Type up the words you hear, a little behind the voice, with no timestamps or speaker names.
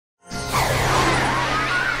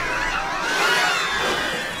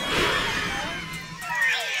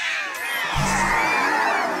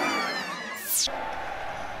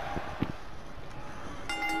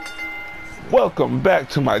Welcome back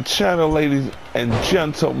to my channel, ladies and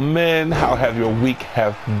gentlemen. How have your week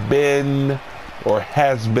have been, or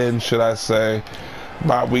has been, should I say?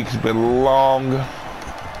 My week's been long.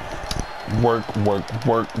 Work.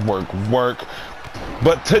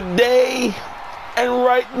 But today and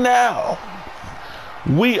right now,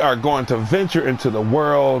 we are going to venture into the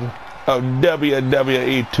world of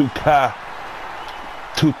WWE 2K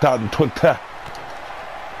 2020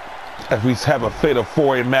 as we have a fatal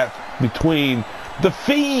four-way match between the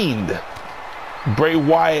Fiend, Bray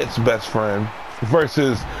Wyatt's best friend,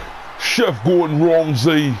 versus Chef Gordon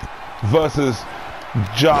Ramsay versus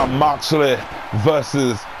John Moxley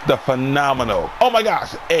versus the phenomenal, oh my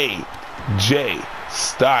gosh, AJ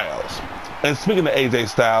Styles. And speaking of AJ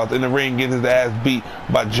Styles, in the ring getting his ass beat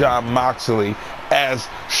by John Moxley as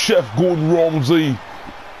Chef Gordon Ramsay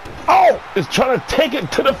is trying to take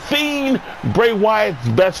it to the Fiend, Bray Wyatt's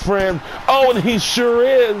best friend. Oh, and he sure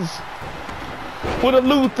is. With a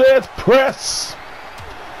Luther's press,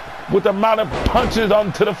 with the amount of punches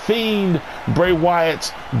onto the Fiend, Bray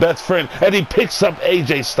Wyatt's best friend, and he picks up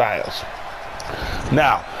AJ Styles.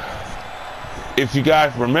 Now, if you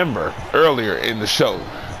guys remember earlier in the show,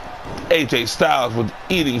 AJ Styles was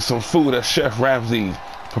eating some food that Chef Ramsay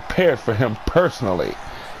prepared for him personally.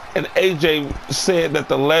 And AJ said that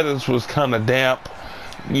the lettuce was kind of damp,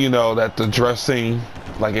 you know, that the dressing,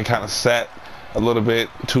 like it kind of sat a little bit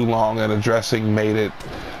too long and the dressing made it,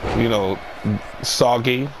 you know,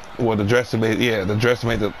 soggy. Well, the dressing made, the dressing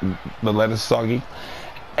made the lettuce soggy.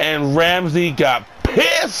 And Ramsay got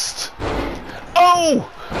pissed.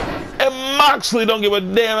 Oh, and Moxley don't give a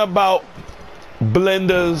damn about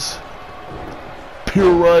blenders,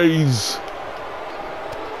 purees,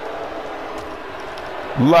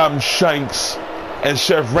 lamb shanks, and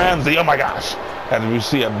Chef Ramsay, oh my gosh, and we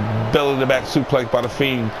see a belly-to-back suplex by the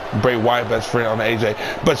Fiend, Bray Wyatt best friend, on AJ.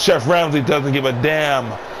 But Chef Ramsay doesn't give a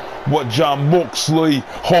damn what John Moxley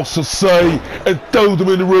has to say and throws him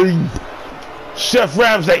in the ring. Chef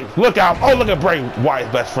Ramsay, look out, oh look at Bray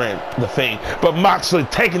Wyatt's best friend, the Fiend. But Moxley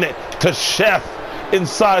taking it to Chef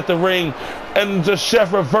inside the ring, and the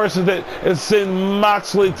Chef reverses it and sends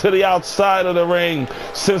Moxley to the outside of the ring,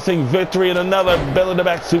 sensing victory in another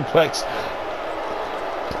belly-to-back suplex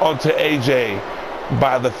onto AJ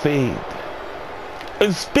by the Fiend.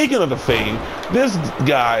 And speaking of the Fiend, this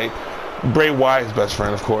guy, Bray Wyatt's best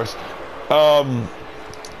friend, of course,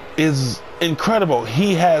 is incredible.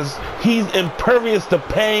 He's impervious to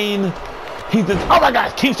pain. He just, oh my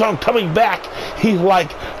gosh, keeps on coming back. He's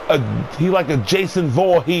like a Jason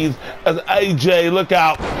Voorhees as AJ, look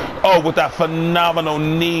out. Oh, with that phenomenal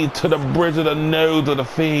knee to the bridge of the nose of the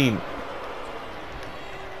Fiend.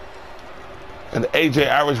 And AJ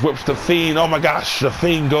Irish whips the Fiend. Oh my gosh, the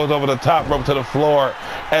Fiend goes over the top rope to the floor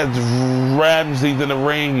as Ramsay's in the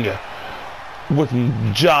ring with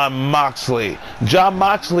John Moxley. John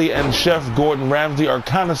Moxley and Chef Gordon Ramsay are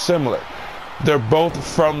kind of similar. They're both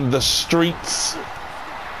from the streets.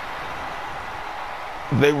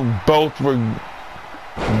 They both were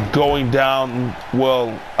going down,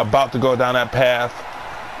 well, about to go down that path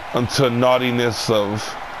until naughtiness of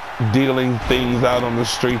dealing things out on the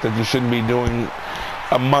street that you shouldn't be doing,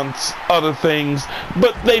 amongst other things.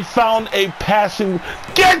 But they found a passion.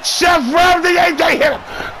 Get Chef Ramsay, AJ, hit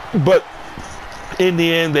him! But in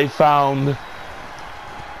the end, they found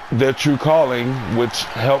their true calling, which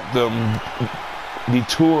helped them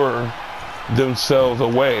detour themselves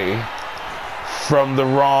away from the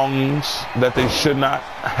wrongs that they should not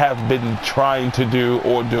have been trying to do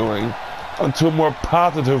or doing, onto a more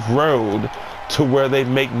positive road to where they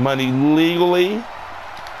make money legally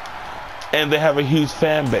and they have a huge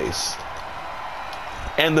fan base,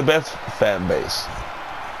 and the best fan base.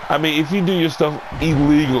 I mean, if you do your stuff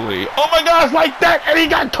illegally, oh my gosh, like that, and he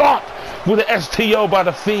got caught with an STO by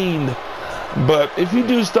the Fiend. But if you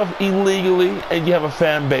do stuff illegally and you have a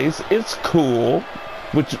fan base, it's cool,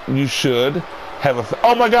 which you should have a.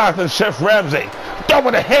 Oh my gosh, and Chef Ramsay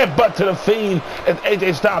throwing a headbutt to the Fiend as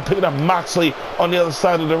AJ Styles picking up Moxley on the other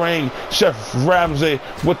side of the ring. Chef Ramsay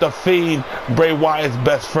with the Fiend, Bray Wyatt's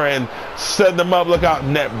best friend, setting them up, look out,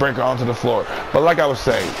 net breaker onto the floor. But like I was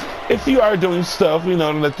saying, if you are doing stuff, you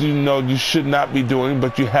know, that you know you should not be doing,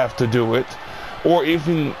 but you have to do it, or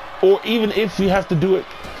even if you have to do it,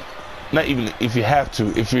 not even if you have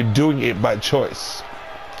to, if you're doing it by choice,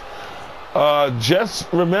 just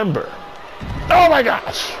remember, oh my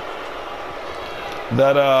gosh,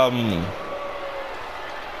 that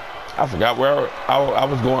I forgot where I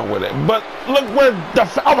was going with it, but look where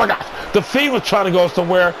oh my gosh, the Fiend was trying to go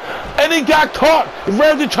somewhere and he got caught.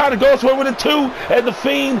 Ramsay trying to go somewhere with it too, and the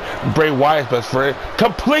Fiend, Bray Wyatt's best friend,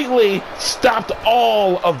 completely stopped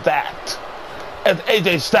all of that. as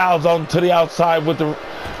AJ Styles on to the outside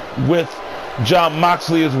with Jon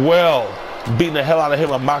Moxley as well, beating the hell out of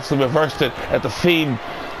him. And Moxley reversed it as the Fiend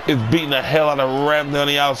is beating the hell out of Ramsay on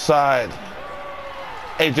the outside.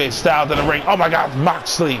 AJ Styles in the ring. Oh my God,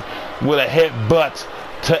 Moxley with a headbutt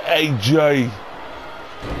to AJ.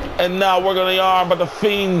 And now we're going to the arm, but the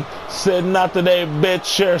Fiend said, "Not today, bitch,"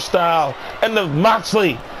 share style. And the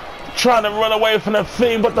Moxley trying to run away from the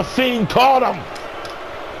Fiend, but the Fiend caught him.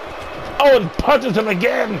 Oh, and punches him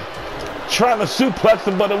again. Trying to suplex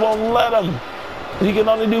him, but it won't let him. He can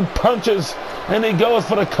only do punches, and he goes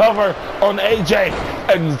for the cover on AJ.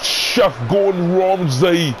 And Chef Gordon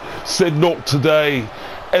Ramsay said, "Not today,"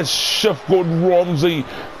 as Chef Gordon Ramsay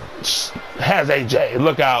has AJ.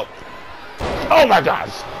 Look out. Oh my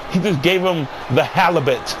gosh. He just gave him the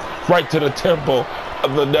halibut right to the temple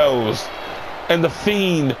of the nose. And the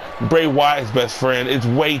Fiend, Bray Wyatt's best friend, is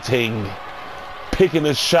waiting, picking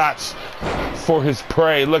his shots for his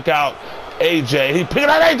prey. Look out, AJ. He's picking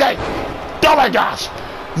out AJ. Oh my gosh.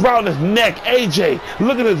 Around his neck, AJ.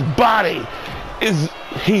 Look at his body.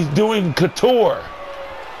 He's doing couture.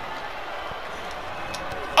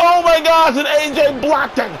 Oh my gosh, and AJ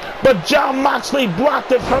blocked it. But Jon Moxley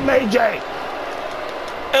blocked it from AJ.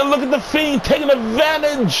 And look at the Fiend taking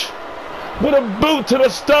advantage with a boot to the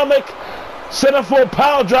stomach. Set up for a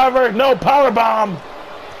power driver. No, power bomb.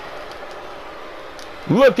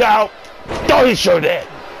 Look out. Oh, he sure did.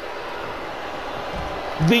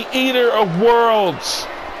 The Eater of Worlds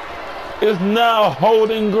is now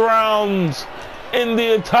holding grounds in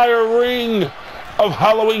the entire ring of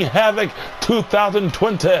Halloween Havoc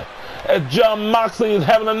 2020. As Jon Moxley is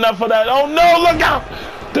having enough of that. Oh no, look out!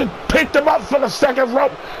 They picked him up for the second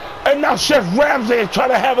rope. And now Chef Ramsay is trying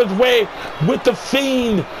to have his way with the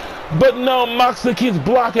Fiend. But no, Moxley keeps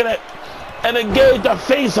blocking it. And it gave the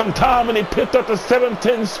Fiend some time, and he picked up the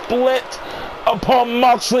 7-10 split upon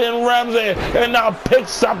Moxley and Ramsay, and now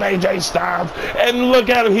picks up AJ Styles. And look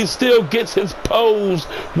at him, he still gets his pose,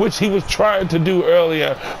 which he was trying to do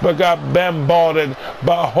earlier, but got bombarded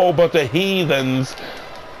by a whole bunch of heathens.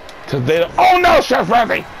 Cause they don't, oh no, Chef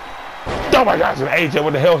Ramsay! Oh my gosh, and AJ,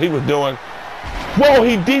 what the hell he was doing? Whoa,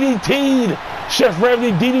 he DDT'd! Chef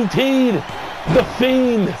Ramsay DDT'd the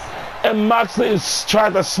Fiend. And Moxley is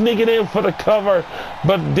trying to sneak it in for the cover,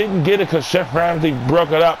 but didn't get it because Chef Ramsay broke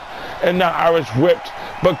it up. And now Irish whipped,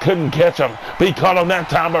 but couldn't catch him. But he caught him that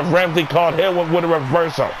time, but Ramsay caught him with a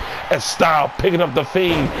reversal. And Styles picking up the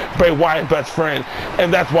Fiend, Bray Wyatt's best friend.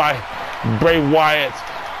 And that's why Bray Wyatt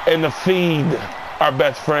and the Fiend are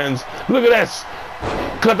best friends. Look at this.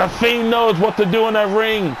 Because the Fiend knows what to do in that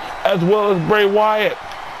ring, as well as Bray Wyatt.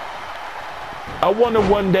 I wonder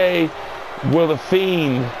one day, will the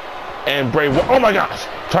Fiend and Bray Wyatt, oh my gosh,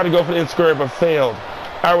 tried to go for the insecurity but failed.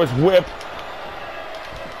 Irish whip.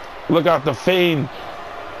 Look out, the Fiend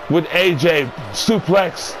with AJ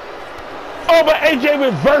suplex. Oh, but AJ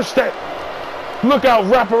reversed it. Look out,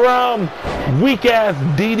 wrap around, weak ass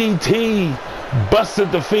DDT.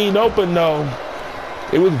 Busted the Fiend open though.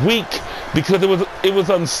 It was weak because it was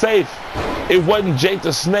unsafe. It wasn't Jake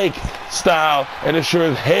the Snake style, and it sure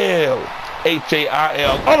as hell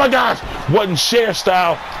H-A-I-L. Oh my gosh, wasn't Cher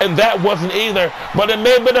style, and that wasn't either, but it may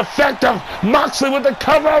have been effective. Moxley with the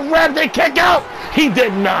cover of Ramsay kick out. He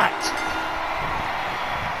did not.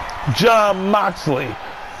 Jon Moxley,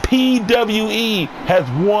 PWE, has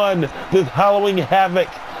won this Halloween Havoc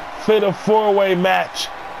Fatal 4-Way match.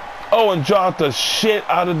 Oh, and dropped the shit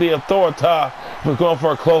out of the Authority for going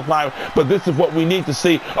for a close line. But this is what we need to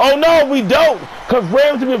see. Oh no, we don't, because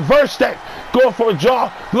Ramsay reversed that. Going for a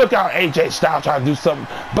jaw. Look out, AJ Styles trying to do something.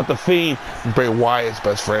 But the Fiend, Bray Wyatt's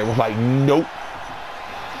best friend, was like, nope.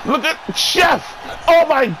 Look at Chef. Oh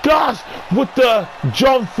my gosh. With the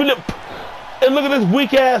John Phillip. And look at this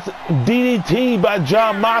weak ass DDT by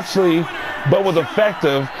Jon Moxley. But was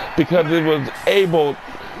effective because it was able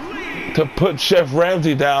to put Chef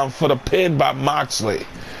Ramsay down for the pin by Moxley.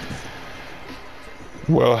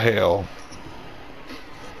 Well, hell.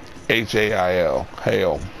 H-A-I-L.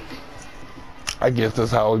 Hell. I guess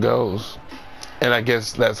that's how it goes. And I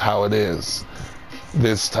guess that's how it is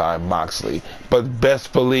this time, Moxley. But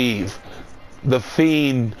best believe, the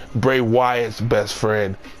Fiend, Bray Wyatt's best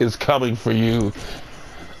friend, is coming for you.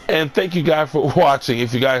 And thank you guys for watching.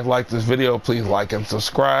 If you guys like this video, please like and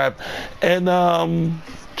subscribe. And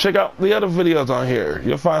check out the other videos on here.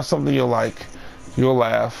 You'll find something you'll like. You'll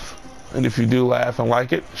laugh. And if you do laugh and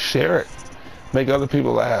like it, share it. Make other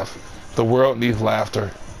people laugh. The world needs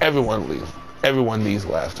laughter. Everyone needs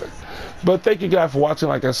laughter. But thank you guys for watching,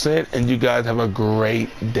 like I said, and you guys have a great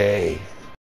day.